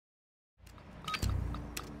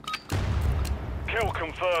Kill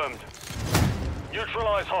confirmed.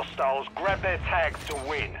 Neutralize hostiles, grab their tags to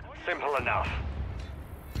win. Simple enough.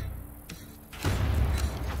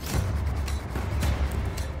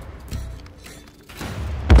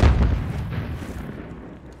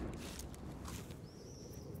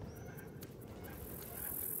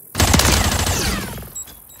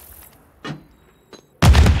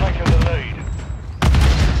 Taking the lead.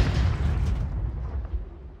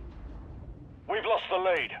 We've lost the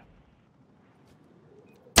lead.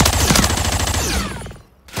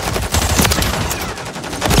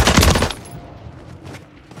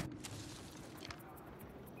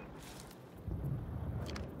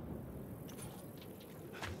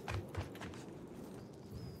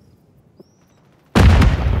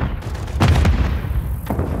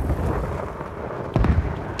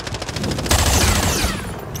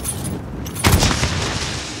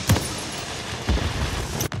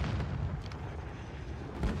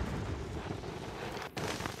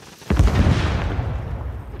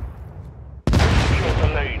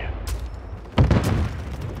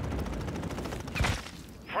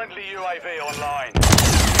 Friendly UAV online. The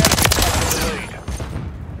lead.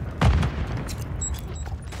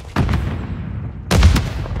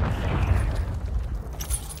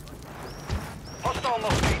 Hostile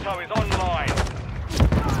Mosquito is online.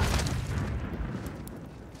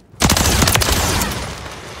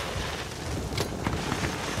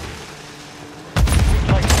 We've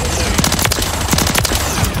taken the lead.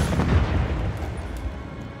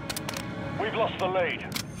 We've lost the lead.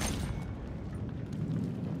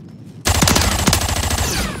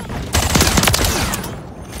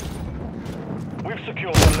 We've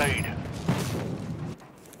secured the lead.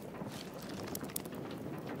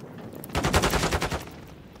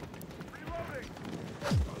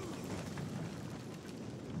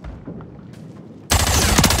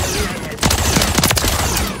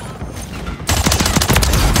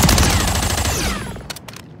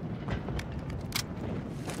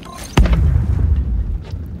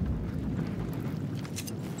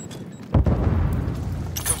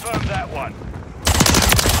 Confirm that one.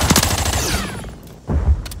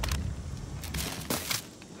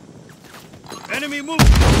 Enemy move!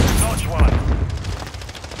 Notch one.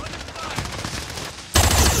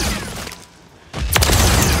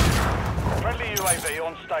 Friendly UAV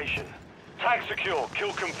on station. Tag secure.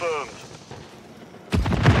 Kill confirmed.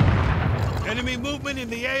 Enemy movement in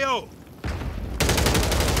the AO!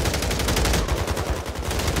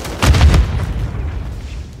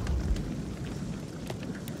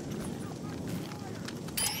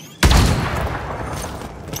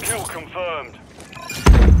 Kill confirmed.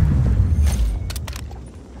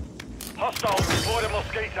 Hostiles deployed a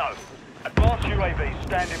Mosquito. Advanced UAV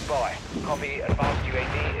standing by. Copy. Advanced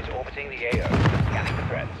UAV is orbiting the AO. Scanning the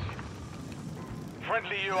threats.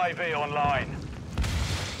 Friendly UAV online.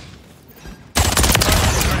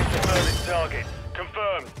 Ready to service target.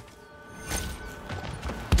 Confirmed.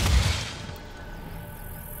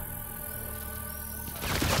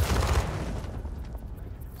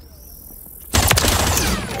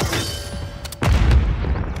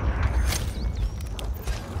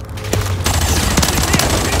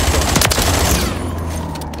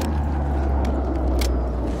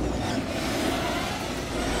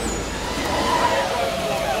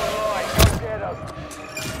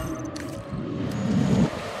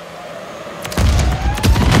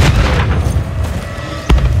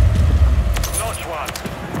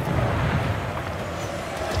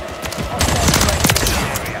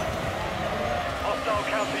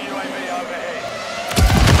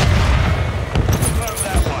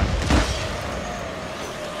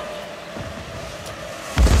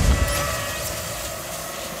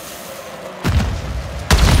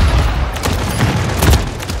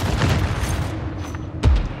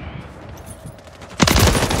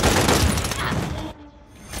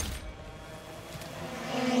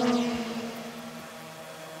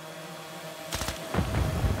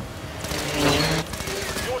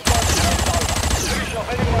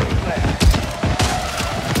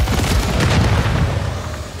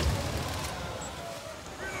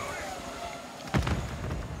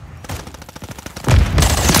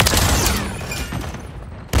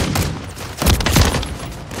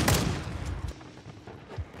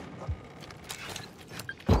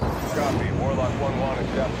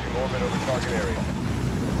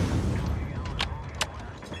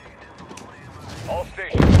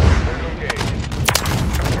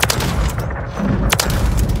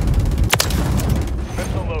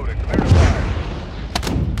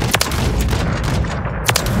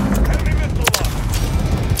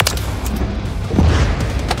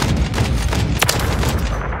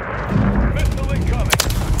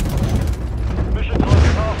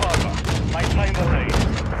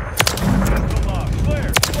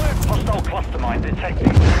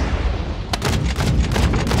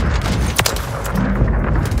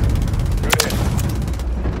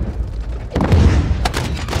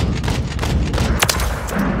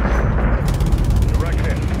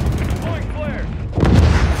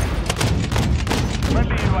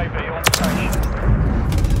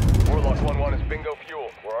 fuel.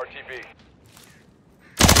 We're RTB.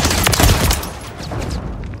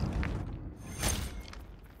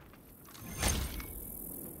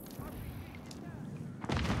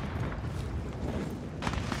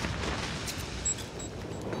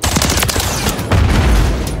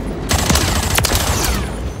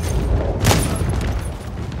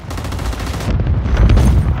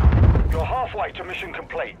 You're halfway to mission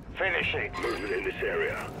complete. Finish it. Movement in this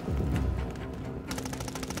area.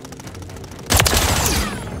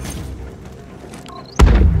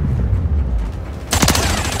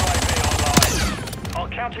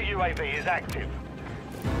 Counter UAV is active.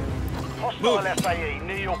 Hostile Move. SAE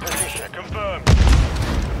near your position. Confirmed.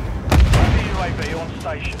 Counter UAV on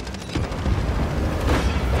station.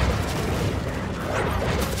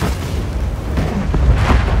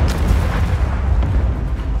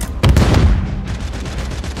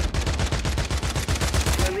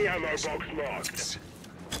 Friendly ammo box marked.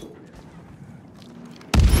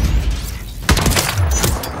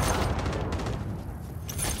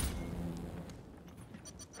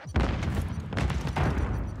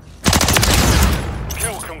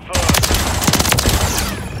 Kill confirmed.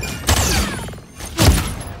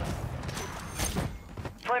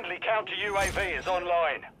 Friendly counter UAV is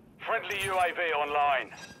online. Friendly UAV online.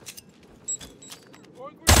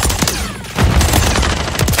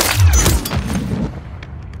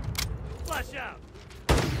 Flash out.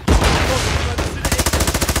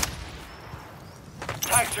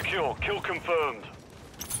 Tag secure. Kill confirmed.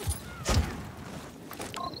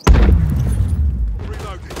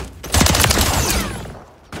 Reloading.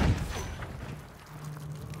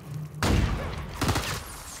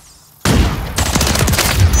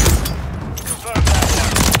 Confirmed that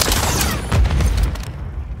one.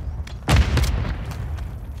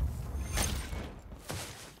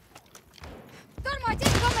 Thermite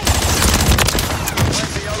incoming!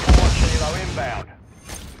 Friendly Overwatch helo inbound.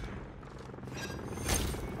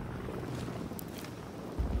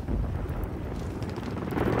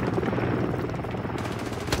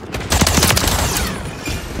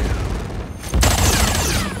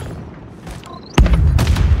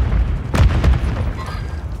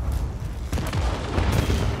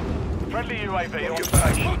 Friendly UAV on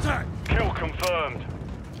station. Contact. Kill confirmed.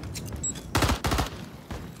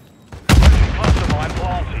 Friendly cluster mine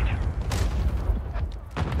planted.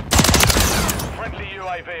 Friendly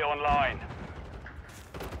UAV online.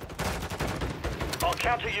 Our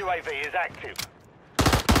counter UAV is active.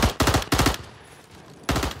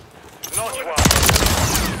 Notch one.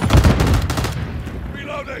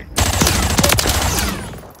 Reloading.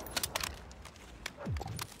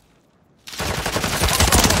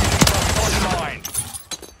 Online.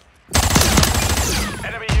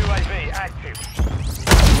 Enemy UAV active.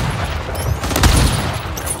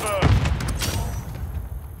 Confirmed.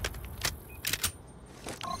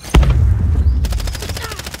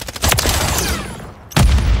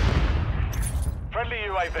 Friendly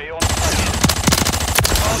UAV on station.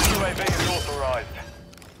 Armed UAV is authorized.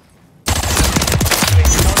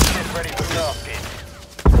 Ship ready for tasking.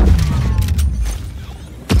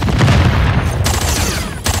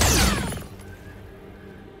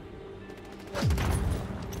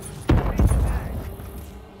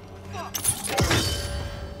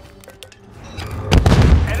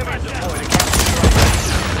 Enemy deployed against the UAV.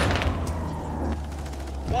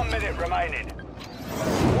 1 minute remaining.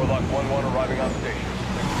 Warlock 1-1 arriving on station.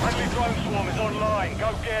 Friendly drone swarm is online. Go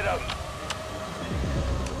get them.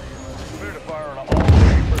 Clear to fire on all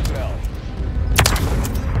enemy personnel.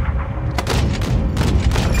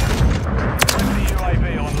 Friendly UAV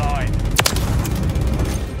online.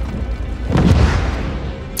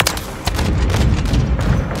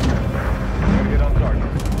 Target on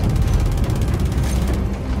target.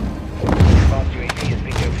 Fast UAV is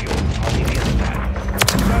bingo fuel. RTB is attack.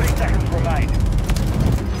 30 seconds remain.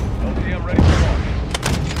 LTM ready for launch.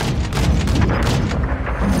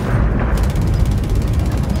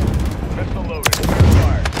 Missile loaded. Clear to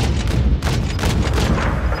fire.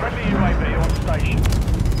 Friendly UAV on station.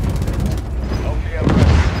 LTM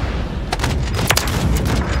ready.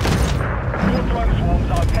 More drone swarms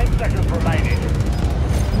are 10 seconds remaining.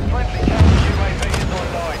 Friendly counter UAV is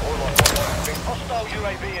online. Warlock 1-1. Hostile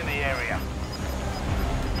UAV in the area.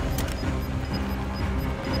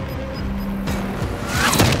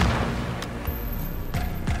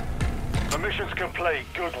 The mission's complete.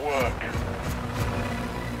 Good work.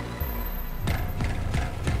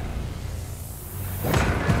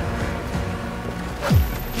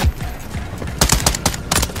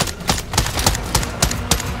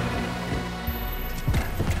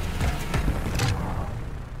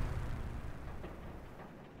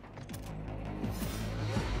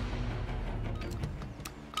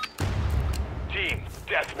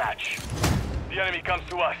 deathmatch. The enemy comes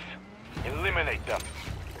to us. Eliminate them.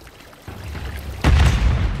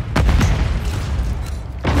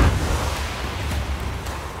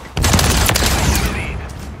 Lead.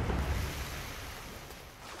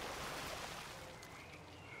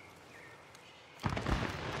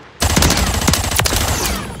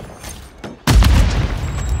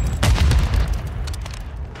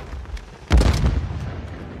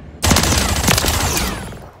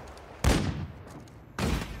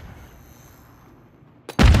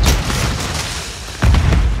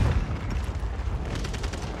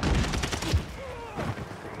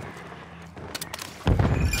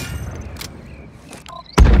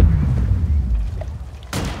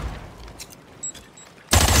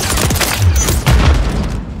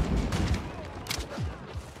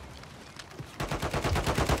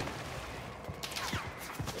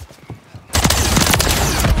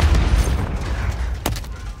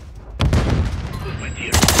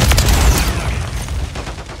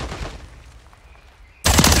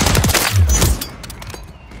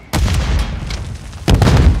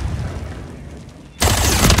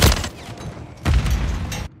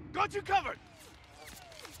 Got you covered!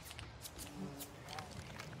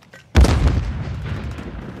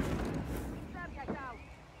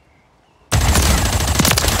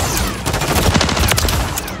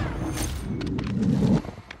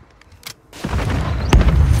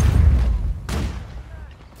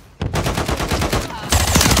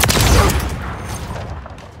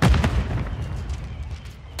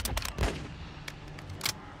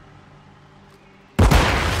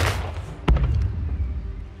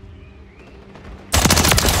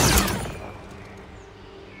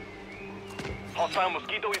 Hostile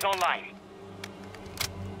Mosquito is online.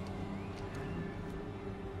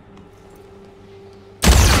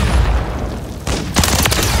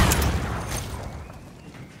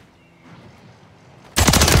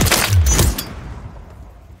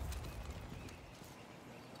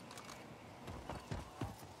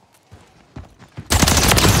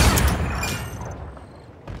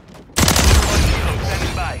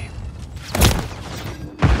 Standing by.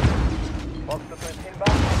 Octopus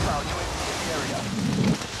inbound. Hostile UAV in the area.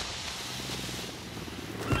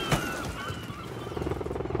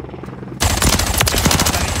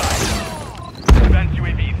 Advanced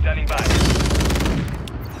UAV standing by.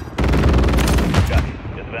 Copy.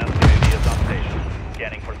 Advanced UAV is on station.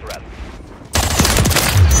 Scanning for threats.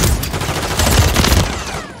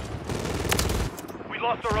 We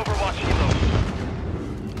lost our Overwatch helo.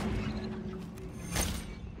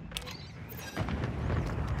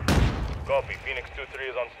 Copy. Phoenix 2-3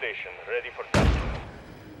 is on station. Ready for testing.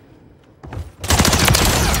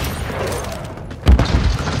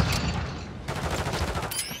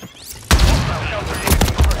 Hostile counter unit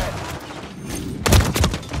overhead.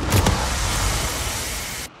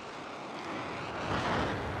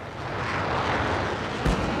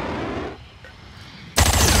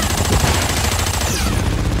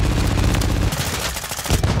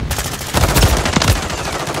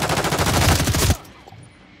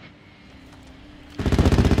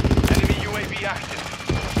 Enemy UAV active.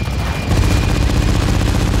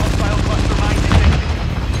 Hostile cluster mine detected.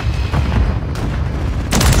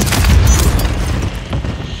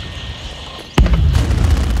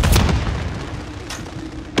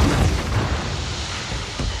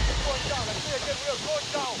 Going down. I see again. We are going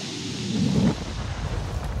down.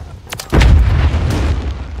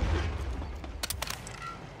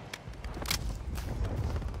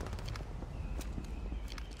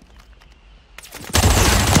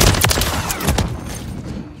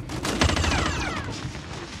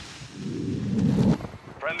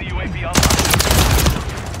 Friendly UAV online.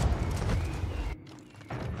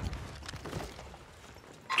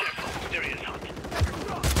 Careful, there is hot.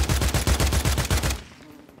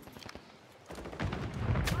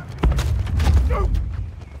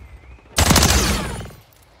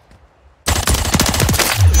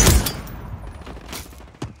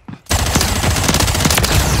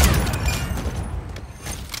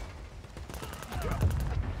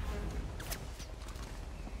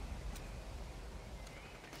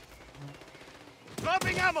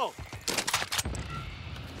 Dropping ammo!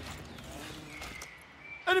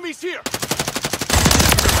 Enemies here!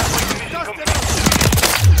 Dust it out!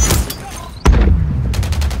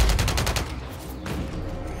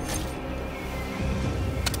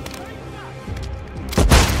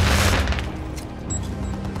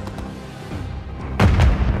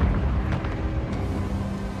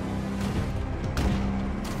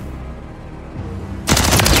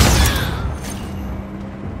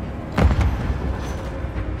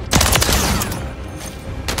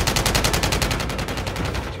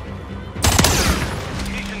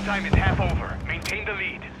 Time is half over. Maintain the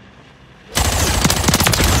lead.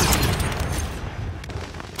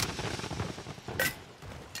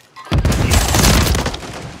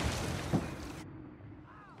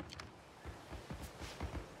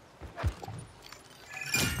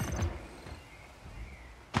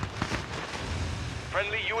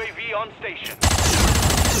 Friendly UAV on station.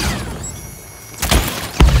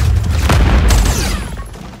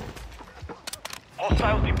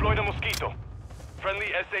 Hostiles deployed a Mosquito.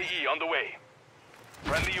 Friendly SAE on the way.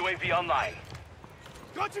 Friendly UAV online.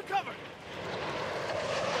 Got you covered!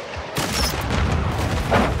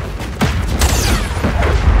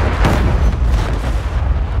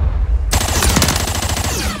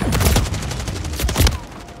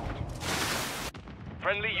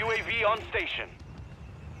 Friendly UAV on station.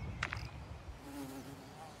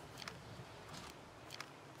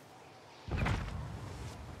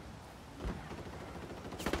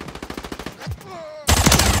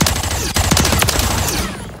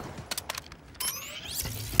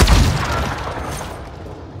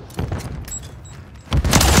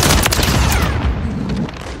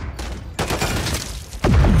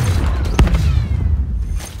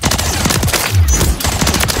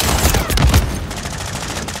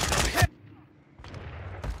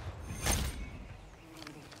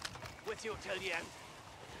 With you till the end.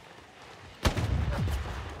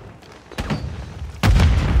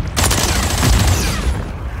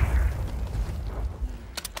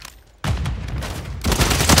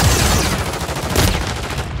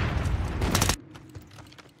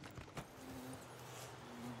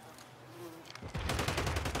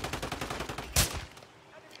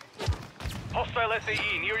 Hostile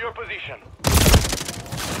SAE near your position.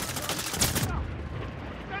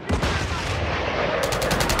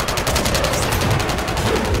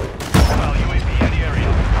 Hostile UAV in the area.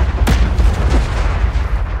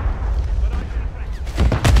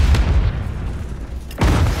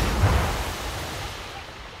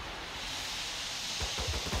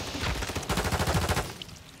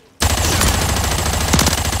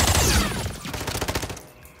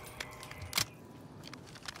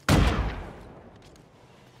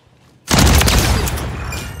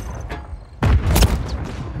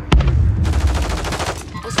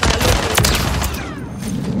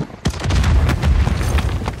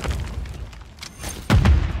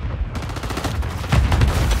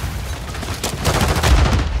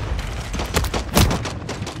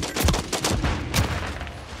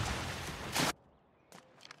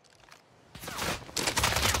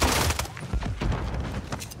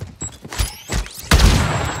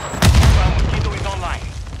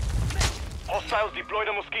 Hostiles deployed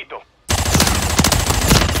a Mosquito.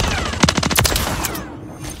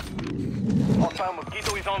 Hostile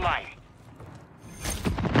Mosquito is online.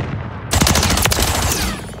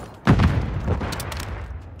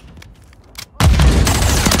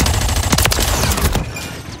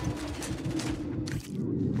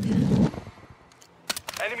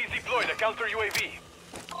 Enemies deployed a counter UAV.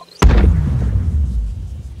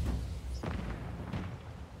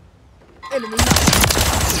 Enemy marked.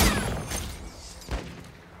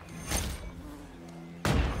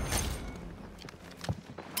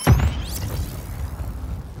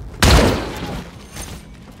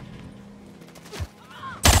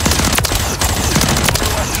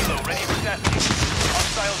 Ready for testing.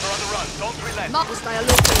 Hostiles are on the run. Don't relent. Mark hostile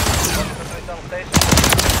located.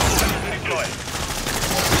 Ready to deploy.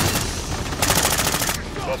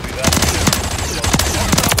 Copy that.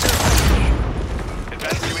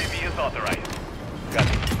 Advanced UAV is authorized. Got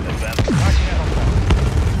it. Advanced. Marking a hostile.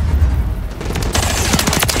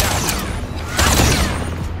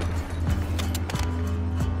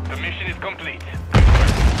 The mission is complete.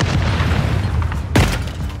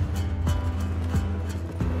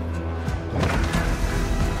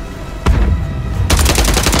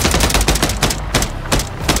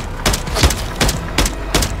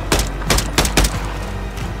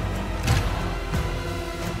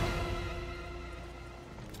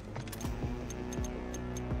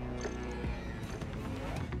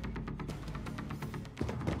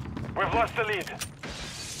 We've lost the lead.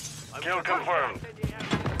 Kill confirmed.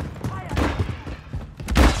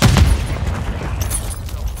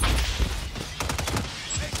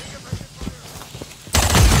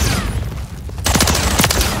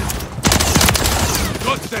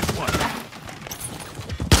 Got that one!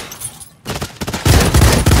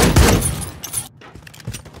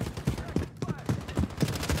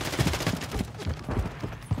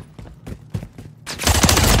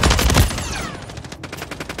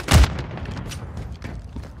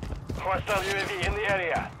 Hostile UAV in the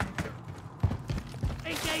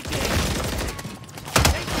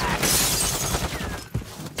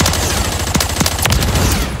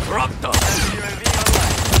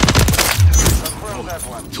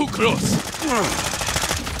close.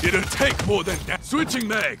 It'll take more than that. Switching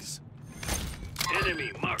mags.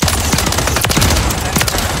 Enemy marked.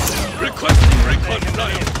 Requesting recon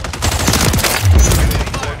flyover.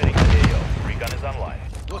 Orbiting the AO. Recon is online.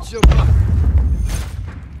 What's your back?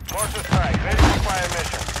 Mortar strike, ready for fire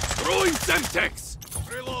mission. Throwing Semtex.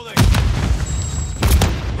 Reloading.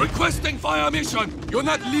 Requesting fire mission. You're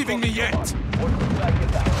not leaving me yet.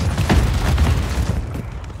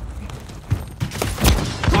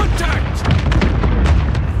 Contact!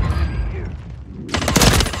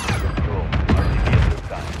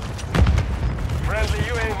 Friendly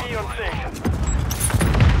UAV on station.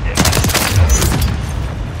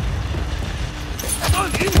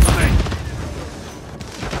 Stun incoming!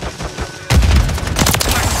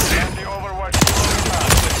 Friendly Overwatch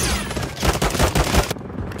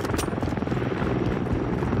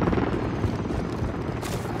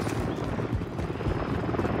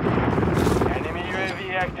enemy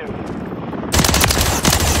UAV active.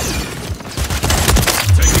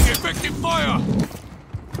 Taking effective fire!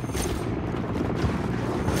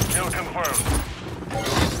 Kill confirmed.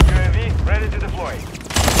 UAV ready to deploy.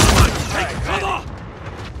 Take cover!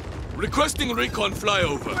 Requesting recon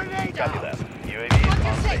flyover. Copy that. UAV is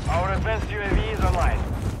on station. Our advanced UAV is online.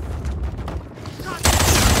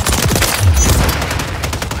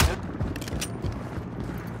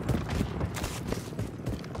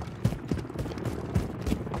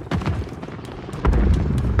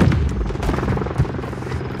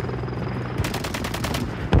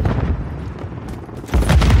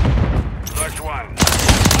 Search one.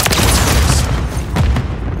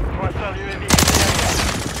 Hostile UAV in the area.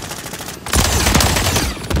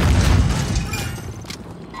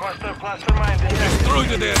 Hostile cluster mine detected. Through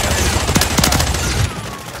to there.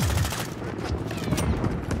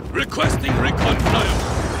 Requesting recon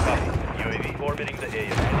flyover. Copy. UAV orbiting the AO.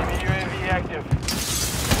 Enemy UAV active.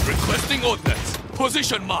 Requesting ordnance.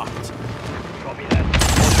 Position marked. Copy that.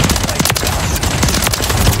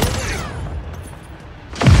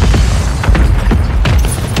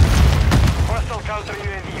 Hostile counter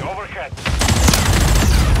UAV overhead.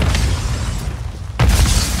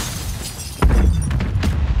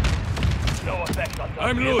 No effect on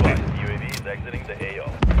I'm Be loading. advised, UAV is exiting the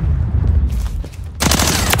AO.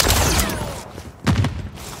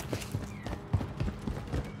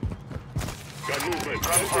 Got movement.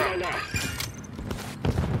 Confirmed.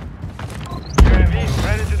 UAV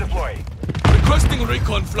ready to deploy. Requesting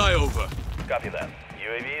recon flyover. Copy that.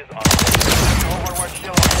 UAV is on. Overwatch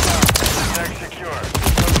kill confirmed. Tag secure.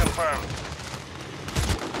 Kill confirmed.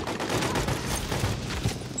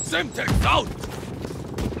 Semtex out!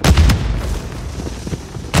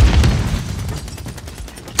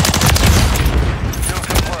 Kill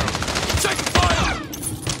confirmed. Check fire!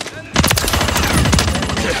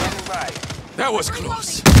 Standing by. That was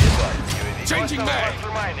close. Be advised, UAV. Changing Hostile mag.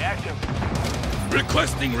 cluster mine active.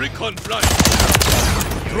 Requesting recon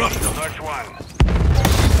flyover. Drop them. Search one.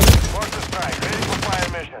 Mortar strike ready for fire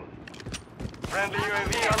mission. Friendly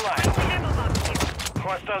UAV online.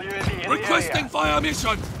 Hostile UAV in Requesting the area. fire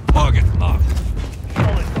mission. Target marked.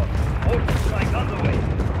 Solid copy. Mortar strike on the way.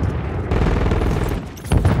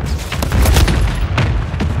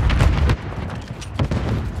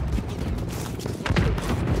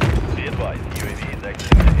 Be advised, UAV is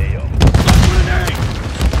exiting the AO. Grenade!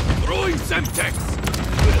 Throwing Semtex.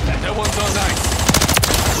 Good attack. That one's on ice.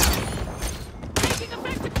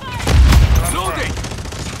 Loading!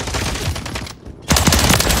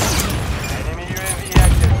 Enemy UAV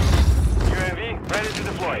active. UAV ready to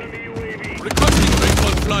deploy. Requesting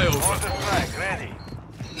recon flyover. Mortar strike ready.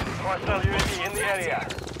 Hostile UAV in the area.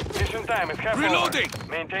 Mission time is half over. Reloading.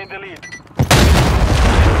 Maintain the lead.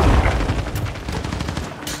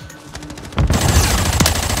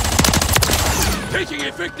 Taking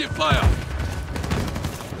effective fire.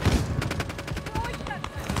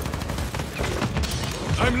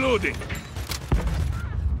 I'm loading.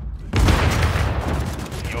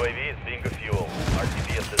 UAV is being refueled. RTB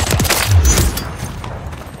assistance.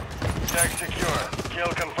 Tag secure.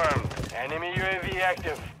 Kill confirmed. Enemy UAV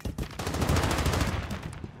active.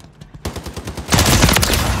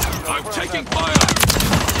 I'm taking fire.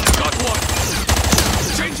 Got one.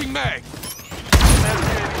 Changing mag.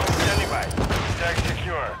 Standing by. Tag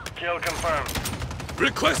secure. Kill confirmed.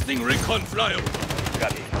 Requesting recon flyover.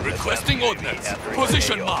 Copy. Requesting ordnance. entering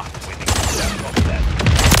Position AO. marked. Waiting for that. Copy that.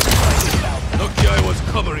 Lucky I was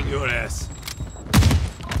covering your ass.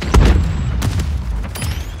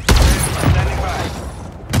 Standing by.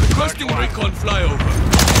 Requesting recon flyover.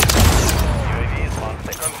 UAV is on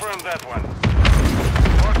station. Confirm that one.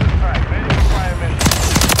 Mortar strike. Ready for fire mission.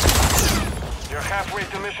 You're halfway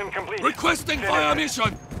to mission complete. Requesting Finish fire it.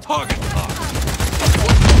 mission. Target locked.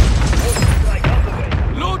 Strike on the way.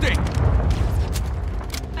 Loading.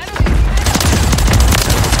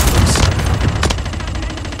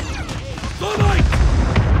 The light.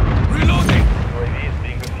 Reloading. UAV is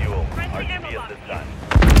being refueled. RTB at this time.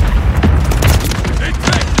 They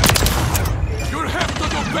take them. You'll have to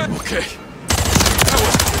do better. Okay. That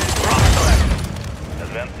was rough.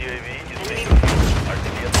 Advanced UAV is being refueled.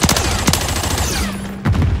 RTB at this time.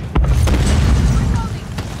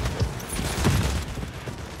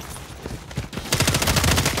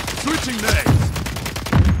 Switching legs.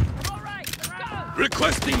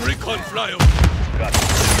 Requesting recon flyover. Got it.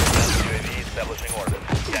 Advanced UAV establishing orbit.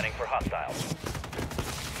 Scanning for hostiles.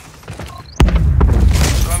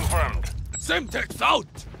 Confirmed. Semtex out.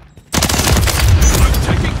 I'm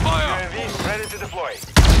taking fire. UAV ready to deploy.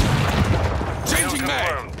 Changing mag.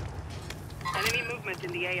 Confirmed. Enemy movement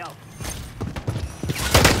in the AO.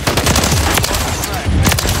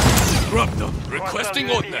 Drop them. Requesting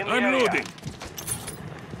ordnance. Unloading.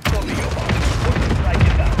 Copy your mark. Strike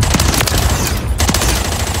it down.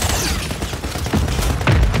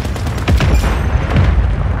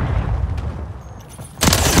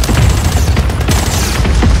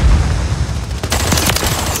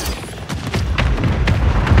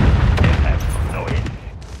 Impact. No hit.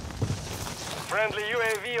 Friendly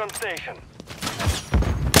UAV on station.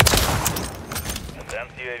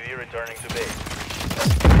 Advanced UAV returning to base.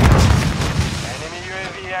 Enemy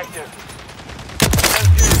UAV active.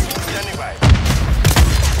 Advanced UAV standing by.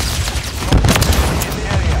 In the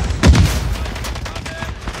area.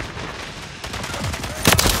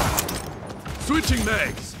 Switching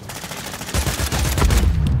mags.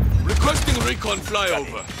 Requesting recon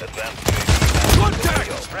flyover. Advanced UAV.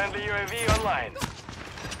 Contact. Friendly UAV online.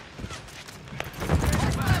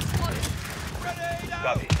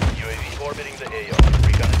 Copy. UAV orbiting the AO.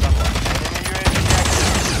 Recon is online. Enemy UAV active.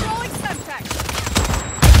 Rolling Semtex.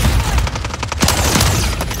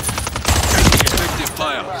 Effective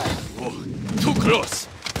fire. Oh, too close.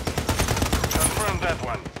 Confirm that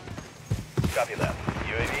one. Copy that.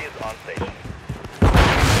 UAV is on station.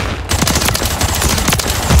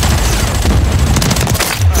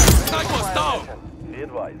 Sniper's down. Be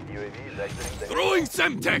advised, UAV is exiting the Throwing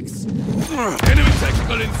Semtex. Enemy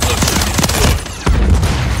tactical influence destroyed.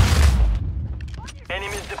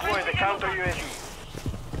 Enemies deploy the counter UAV.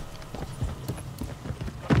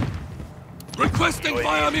 Requesting UAV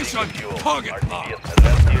fire is being mission. refueled. Target RTB locked.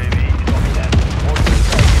 advanced UAV is on stand. Order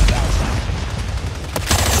strike inbound.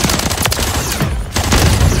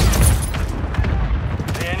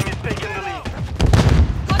 The enemy's taking the lead.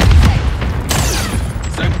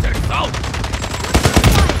 Semtex out.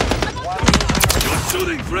 You're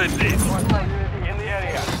shooting friendlies. Hostile UAV in the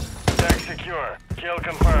area. Tag secure. Kill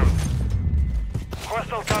confirmed.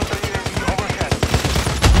 Hostile counter UAV overhead.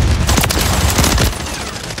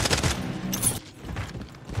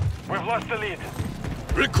 We've lost the lead.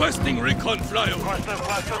 Requesting recon flyover. Hostile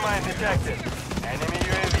cluster mine detected. Enemy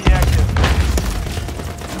UAV active.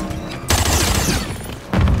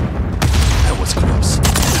 That was close.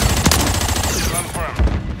 Confirmed.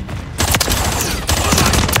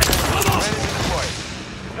 Come on. Ready to deploy.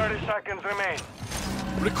 30 seconds remain.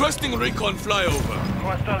 Requesting recon flyover.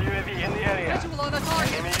 Hostile UAV in the area. Visual on the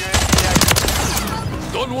target. Enemy UAV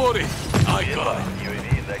active. Don't worry. I Be got it. advised, UAV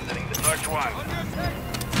is exiting the Search one.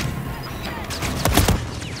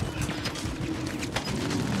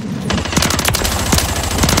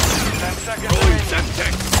 Seconds Throwing remaining.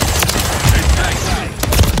 Semtex. Impact.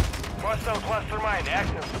 Hostile cluster mine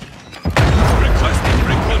active. Requesting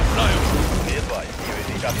recon flyover. Be advised, UAV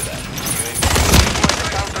copy that. UAV Deploy the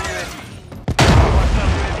counter UAV.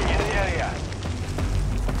 Hostile UAV in the area.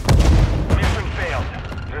 Mission failed.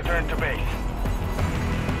 Return to base.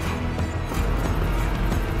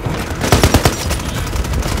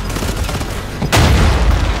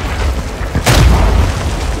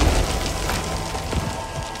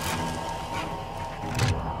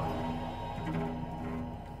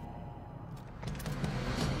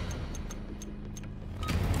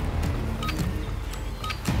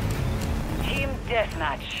 Team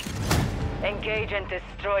deathmatch. Engage and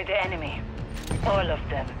destroy the enemy. All of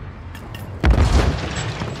them.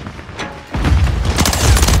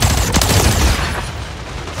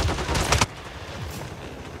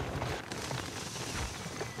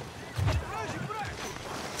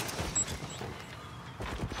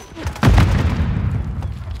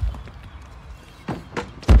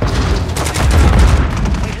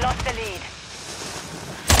 We've lost the lead.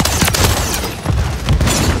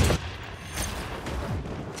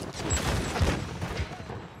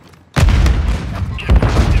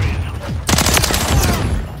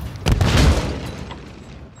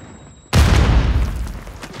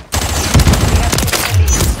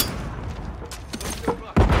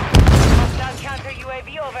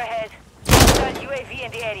 UAV overhead. Hostile UAV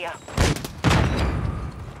in the area.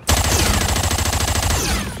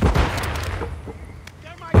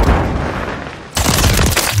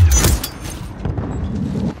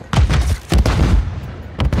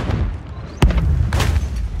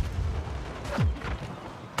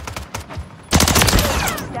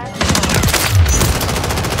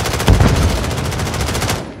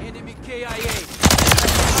 Enemy KIA.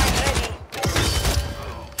 Ready.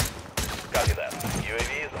 Copy that.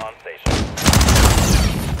 UAV is on station.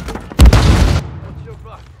 Watch your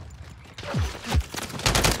back.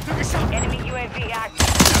 Enemy UAV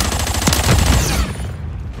active.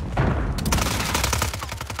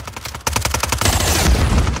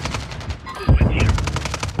 Movement here.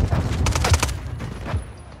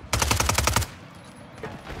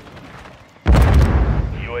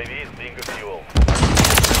 UAV is being refueled.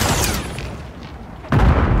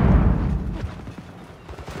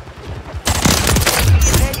 Be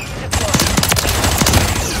ready to deploy.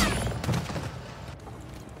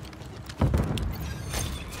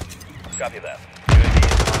 Copy that. UAV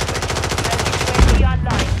is on station. UAV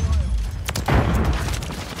online.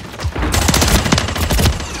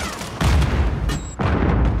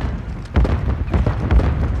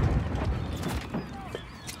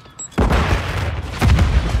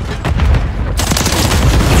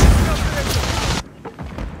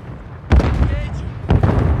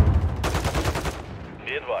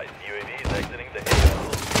 Be advised, UAV is exiting the AO.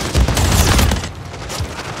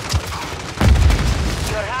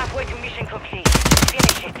 You're halfway to mission complete.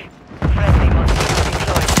 Finish it. Friendly mosquito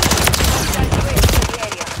deployed. Hostile UAV in the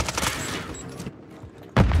area.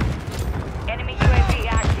 Enemy UAV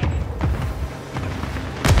active.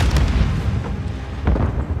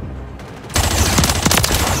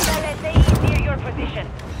 Hostile SAE near your position.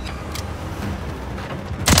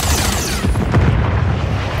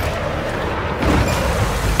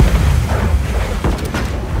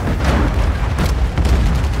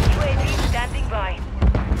 UAV standing by.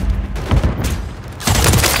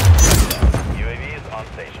 UAV is on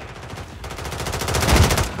station.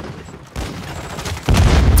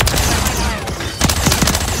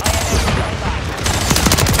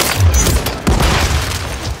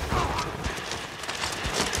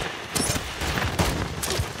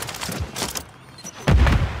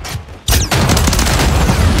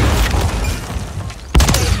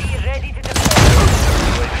 UAV ready to deploy.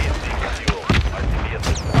 UAV is being refueled. RTB at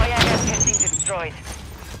this point. INF has been destroyed.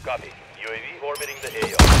 Copy. UAV orbiting the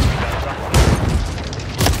AO.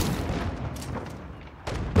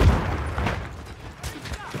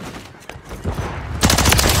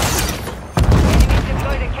 Enemies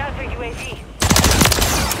deployed a counter UAV.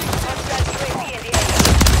 Hostile UAV in the area.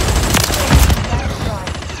 UAV standing by.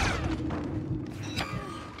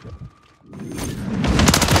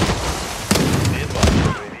 Be advised,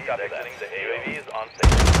 UAV is exiting the AO. UAV is on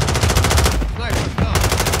station. Sniper down.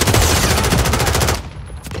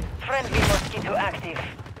 Friendly mosquito active.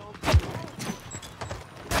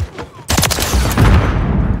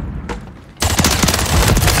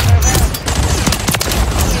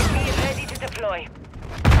 UAV ready to deploy.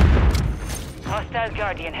 Hostile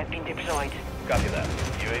Guardian has been deployed. Copy that.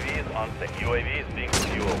 UAV is on station. UAV is being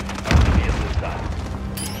refueled. RTB at this time.